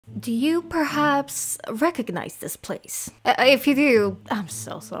Do you perhaps recognize this place? If you do, I'm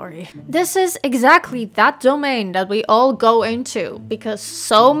so sorry. This is exactly that domain that we all go into because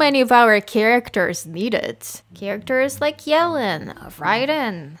so many of our characters need it. Characters like Yellen,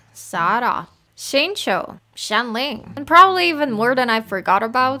 Raiden, Sarah, Shincho, Shanling, and probably even more than I forgot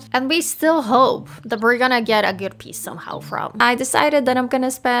about. And we still hope that we're gonna get a good piece somehow from. I decided that I'm gonna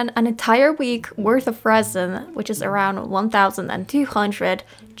spend an entire week worth of resin, which is around 1,200,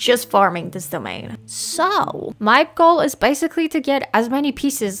 just farming this domain. So, my goal is basically to get as many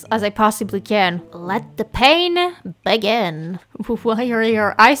pieces as I possibly can. Let the pain begin. Why are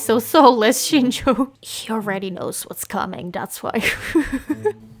your eyes so soulless, Shinjo? He already knows what's coming, that's why.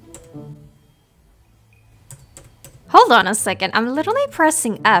 Hold on a second, I'm literally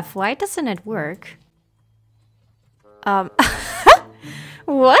pressing F. Why doesn't it work? What?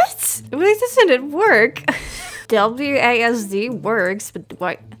 Why doesn't it work? WASD works, but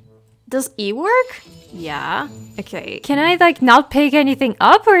why? Does E work? Yeah, okay. Can I like not pick anything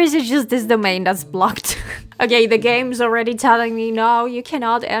up or is it just this domain that's blocked? Okay, the game's already telling me no, you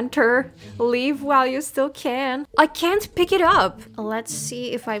cannot enter. Leave while you still can. I can't pick it up. Let's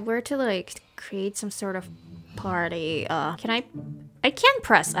see if I were to like create some sort of party. Can I can't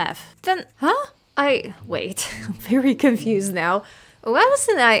press F. Then, huh? Wait, I'm very confused now. Why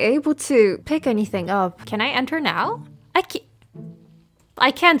wasn't I able to pick anything up? Can I enter now?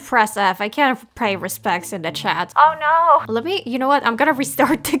 I can't press F. I can't pay respects in the chat. Oh no. Let me, you know what? I'm gonna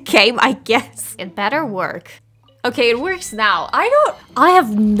restart the game, I guess. It better work. Okay, it works now. I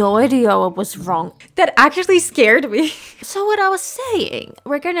have no idea what was wrong. That actually scared me. So what I was saying,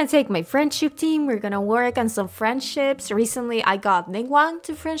 we're gonna take my friendship team, we're gonna work on some friendships. Recently, I got Ningguang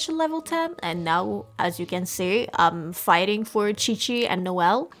to friendship level 10, and now, as you can see, I'm fighting for Chi-Chi and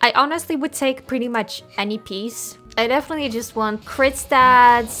Noelle. I honestly would take pretty much any piece. I definitely just want crit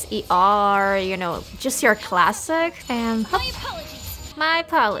stats, ER, you know, just your classic. And my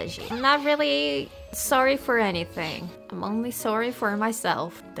apologies. I'm not really sorry for anything. I'm only sorry for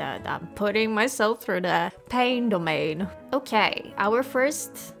myself that I'm putting myself through the pain domain. Okay, our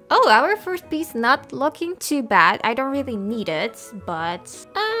first piece not looking too bad. I don't really need it, but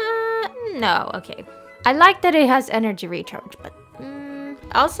no, okay. I like that it has energy recharge, but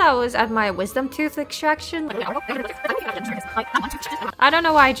also I was at my wisdom tooth extraction. I don't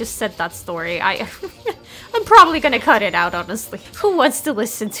know why I just said that story. I'm probably gonna cut it out, honestly. Who wants to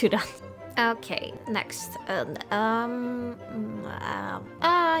listen to that? Okay, next.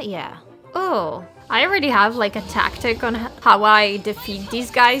 Yeah. Oh, I already have like a tactic on how I defeat these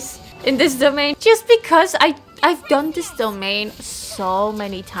guys in this domain. Just because I've done this domain so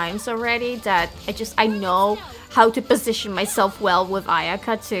many times already that I know how to position myself well with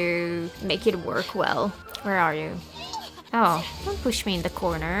Ayaka to make it work well. Where are you? Oh, don't push me in the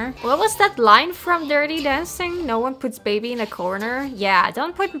corner. What was that line from Dirty Dancing? No one puts baby in a corner? Yeah,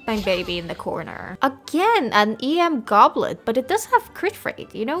 don't put my baby in the corner. Again, an EM goblet, but it does have crit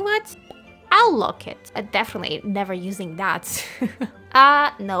rate. You know what? I'll lock it. Definitely never using that.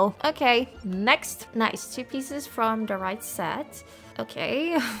 No. Okay, next. Nice, 2 pieces from the right set.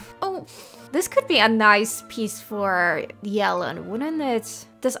 Okay. Oh, this could be a nice piece for Yellen, wouldn't it?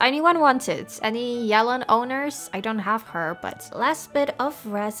 Does anyone want it? Any Yellen owners? I don't have her, but last bit of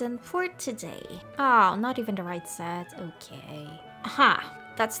resin for today. Oh, not even the right set. Okay.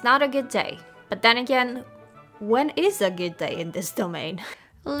 That's not a good day. But then again, when is a good day in this domain?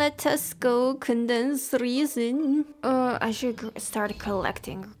 Let us go condense resin. I should start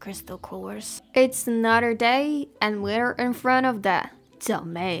collecting crystal cores. It's another day and we're in front of the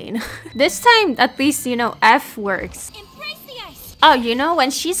domain. This time, at least, you know, F works. Embrace the ice. Oh, you know, when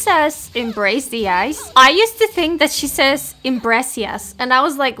she says embrace the ice, I used to think that she says imbresias. And I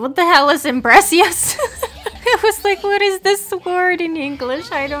was like, what the hell is imbresias? I was like, what is this word in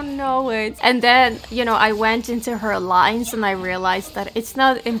English? I don't know it. And then, you know, I went into her lines and I realized that it's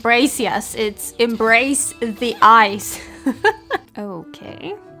not embresias, it's embrace the ice.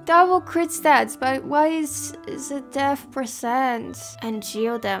 Okay. Double crit stats, but why is it death percent? And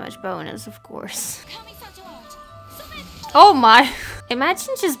geo damage bonus, of course. Oh my!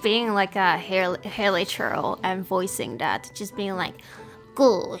 Imagine just being like a Haley Churl and voicing that. Just being like,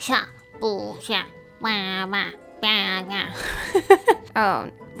 oh,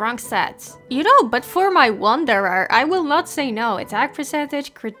 wrong set. You know, but for my Wanderer, I will not say no. Attack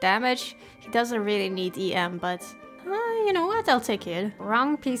percentage, crit damage. He doesn't really need EM, but you know what? I'll take it.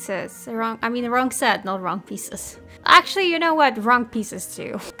 Wrong pieces. Wrong set, not wrong pieces. Actually, you know what? Wrong pieces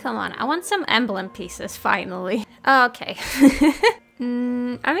too. Come on, I want some emblem pieces, finally. Okay.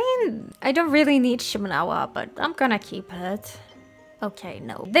 I don't really need Shimenawa, but I'm gonna keep it. Okay,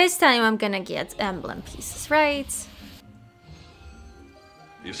 no. This time I'm gonna get emblem pieces, right?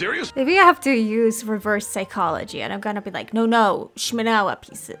 You serious? Maybe I have to use reverse psychology and I'm gonna be like, no, Shimenawa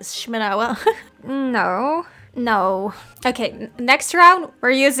pieces, Shimenawa. No. Okay, next round,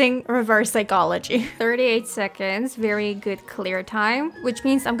 we're using reverse psychology. 38 seconds, very good clear time, which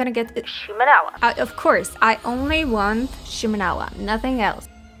means I'm gonna get Shimenawa. Of course, I only want Shimenawa, nothing else.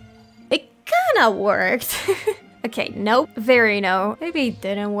 It kinda worked. Okay, nope, very no. Maybe it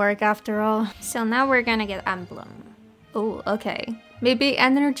didn't work after all. So now we're gonna get emblem. Oh, okay. Maybe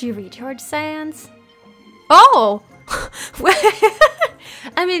energy recharge sands? Oh!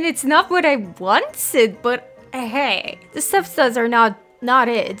 I mean, it's not what I wanted, but hey, the substance are not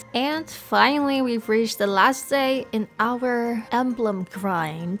it. And finally, we've reached the last day in our emblem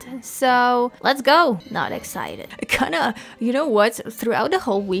grind. So let's go. Not excited. Kinda, you know what? Throughout the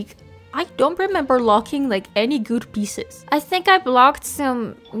whole week, I don't remember locking like any good pieces. I think I blocked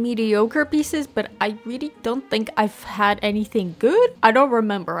some mediocre pieces, but I really don't think I've had anything good. I don't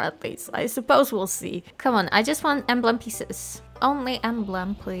remember at least. I suppose we'll see. Come on, I just want emblem pieces. Only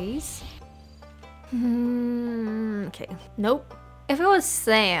emblem, please. Okay, nope. If it was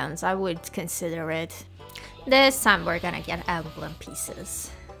sands, I would consider it. This time we're gonna get emblem pieces.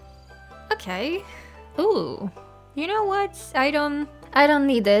 Okay. Ooh. You know what? I don't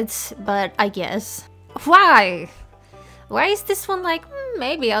need it, but I guess. Why? Why is this one like,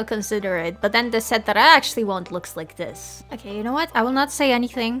 maybe I'll consider it, but then the set that I actually want looks like this. Okay, you know what? I will not say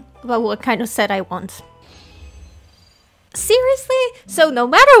anything about what kind of set I want. Seriously? So no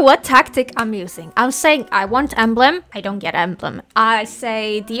matter what tactic I'm using, I'm saying I want emblem, I don't get emblem. I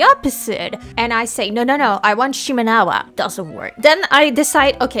say the opposite, and I say no, I want Shimenawa. Doesn't work. Then I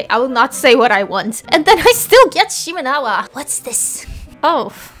decide, okay, I will not say what I want, and then I still get Shimenawa. What's this?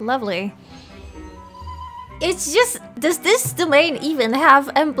 Oh, lovely. It's just, does this domain even have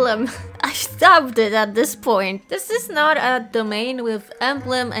emblem? I stopped it at this point. This is not a domain with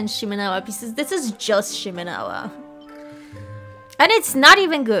emblem and Shimenawa pieces. This is just Shimenawa. And it's not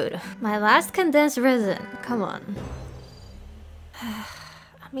even good. My last condensed resin. Come on. I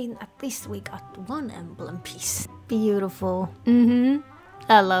mean, at least we got one emblem piece. Beautiful.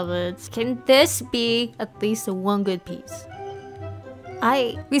 I love it. Can this be at least one good piece?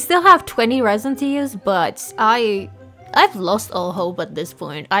 We still have 20 resin to use, but I've lost all hope at this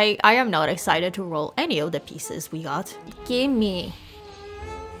point. I am not excited to roll any of the pieces we got. Gimme.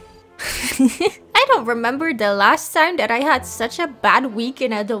 I don't remember the last time that I had such a bad week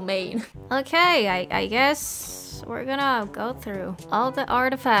in a domain. Okay, I guess we're gonna go through all the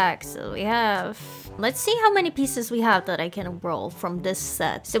artifacts that we have. Let's see how many pieces we have that I can roll from this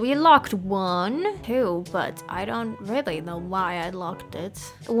set. So we locked 1, 2, but I don't really know why I locked it.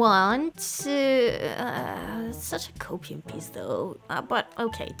 1, 2, it's such a copium piece though. But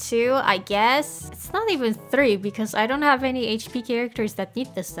okay, 2, I guess. It's not even 3 because I don't have any HP characters that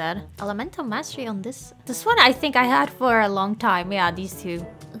need this set. Elemental Mastery on this. This one I think I had for a long time. Yeah, these two.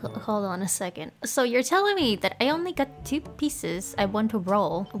 Hold on a second. So you're telling me that I only got 2 pieces I want to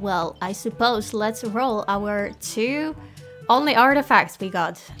roll? Well, I suppose let's roll our 2 only artifacts we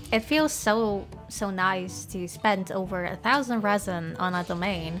got. It feels so nice to spend over 1,000 resin on a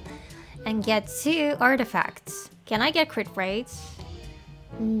domain and get 2 artifacts. Can I get crit rates?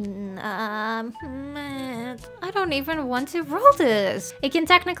 I don't even want to roll this. It can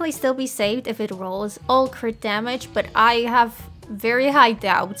technically still be saved if it rolls all crit damage, but I have very high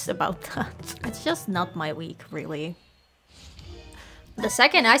doubts about that. It's just not my week, really. The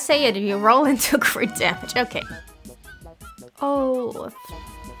second I say it, you roll into crit damage. Okay. Oh.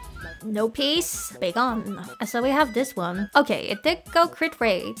 No piece. Big on. So we have this one. Okay, it did go crit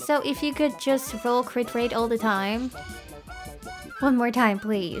rate. So if you could just roll crit rate all the time. One more time,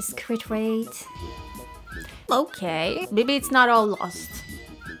 please. Crit rate. Okay. Maybe it's not all lost.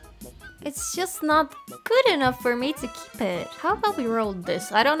 It's just not good enough for me to keep it. How about we roll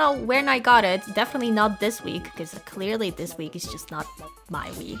this? I don't know when I got it. Definitely not this week, because clearly this week is just not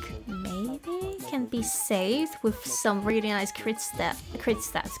my week. Maybe it can be saved with some really nice crit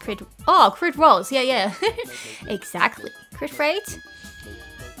rolls. Yeah. Exactly. Crit rate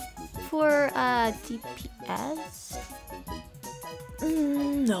for DPS.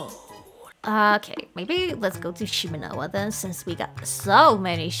 No. Okay, maybe let's go to Shimenawa then, since we got so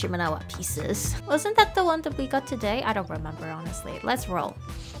many Shimenawa pieces. Wasn't that the one that we got today? I don't remember, honestly. Let's roll.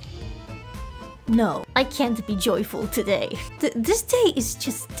 No, I can't be joyful today. This day is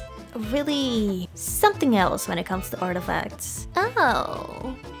just really something else when it comes to artifacts.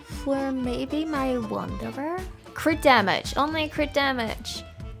 Oh, for maybe my Wanderer? Crit damage, only crit damage.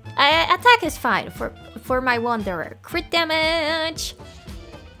 Attack is fine. For for my wanderer. Crit damage.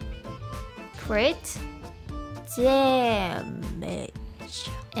 Crit damage.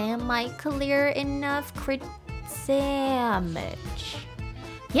 Am I clear enough? Crit damage.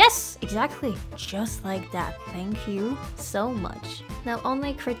 Yes, exactly. Just like that. Thank you so much. Now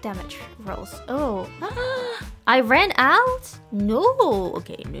only crit damage rolls. Oh. I ran out? No.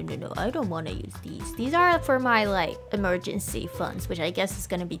 Okay, no. I don't want to use these. These are for my, like, emergency funds, which I guess is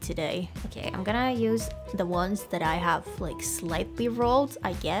gonna be today. Okay, I'm gonna use the ones that I have, like, slightly rolled,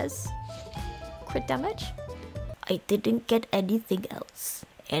 I guess. Crit damage? I didn't get anything else,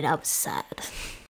 and I'm sad.